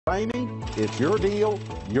Ramey, it's your deal,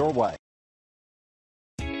 your way.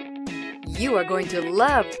 You are going to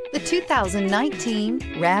love the 2019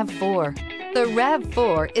 RAV4. The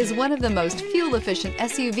RAV4 is one of the most fuel-efficient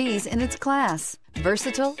SUVs in its class.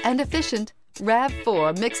 Versatile and efficient,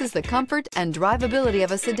 RAV4 mixes the comfort and drivability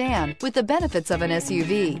of a sedan with the benefits of an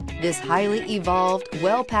SUV. This highly evolved,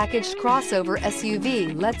 well-packaged crossover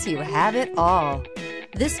SUV lets you have it all.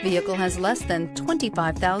 This vehicle has less than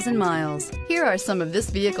 25,000 miles. Here are some of this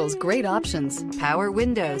vehicle's great options: power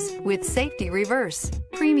windows with safety reverse,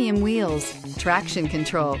 premium wheels, traction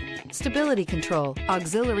control, stability control,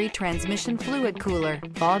 auxiliary transmission fluid cooler,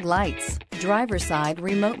 fog lights, driver's side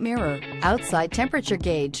remote mirror, outside temperature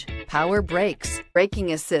gauge, power brakes,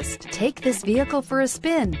 braking assist. Take this vehicle for a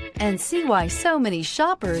spin and see why so many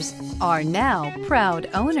shoppers are now proud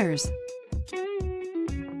owners.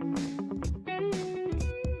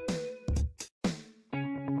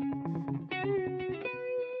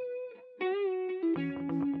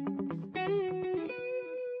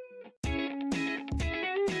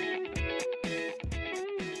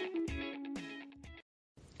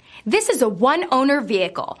 This is a one-owner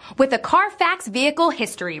vehicle with a Carfax Vehicle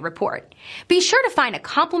History Report. Be sure to find a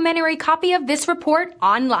complimentary copy of this report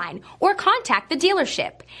online or contact the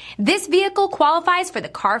dealership. This vehicle qualifies for the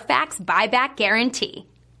Carfax Buyback Guarantee.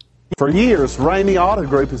 For years, Ramey Auto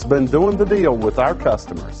Group has been doing the deal with our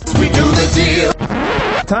customers. We do the deal.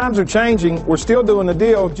 Times are changing. We're still doing the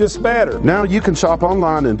deal, just better. Now you can shop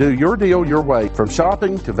online and do your deal your way, from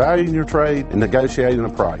shopping to valuing your trade and negotiating a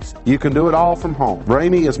price. You can do it all from home.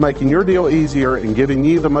 Ramey is making your deal easier and giving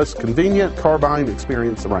you the most convenient car buying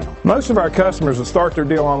experience around. Most of our customers that start their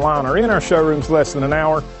deal online are in our showrooms less than an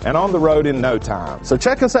hour and on the road in no time. So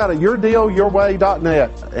check us out at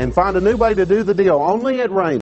yourdealyourway.net and find a new way to do the deal only at Ramey.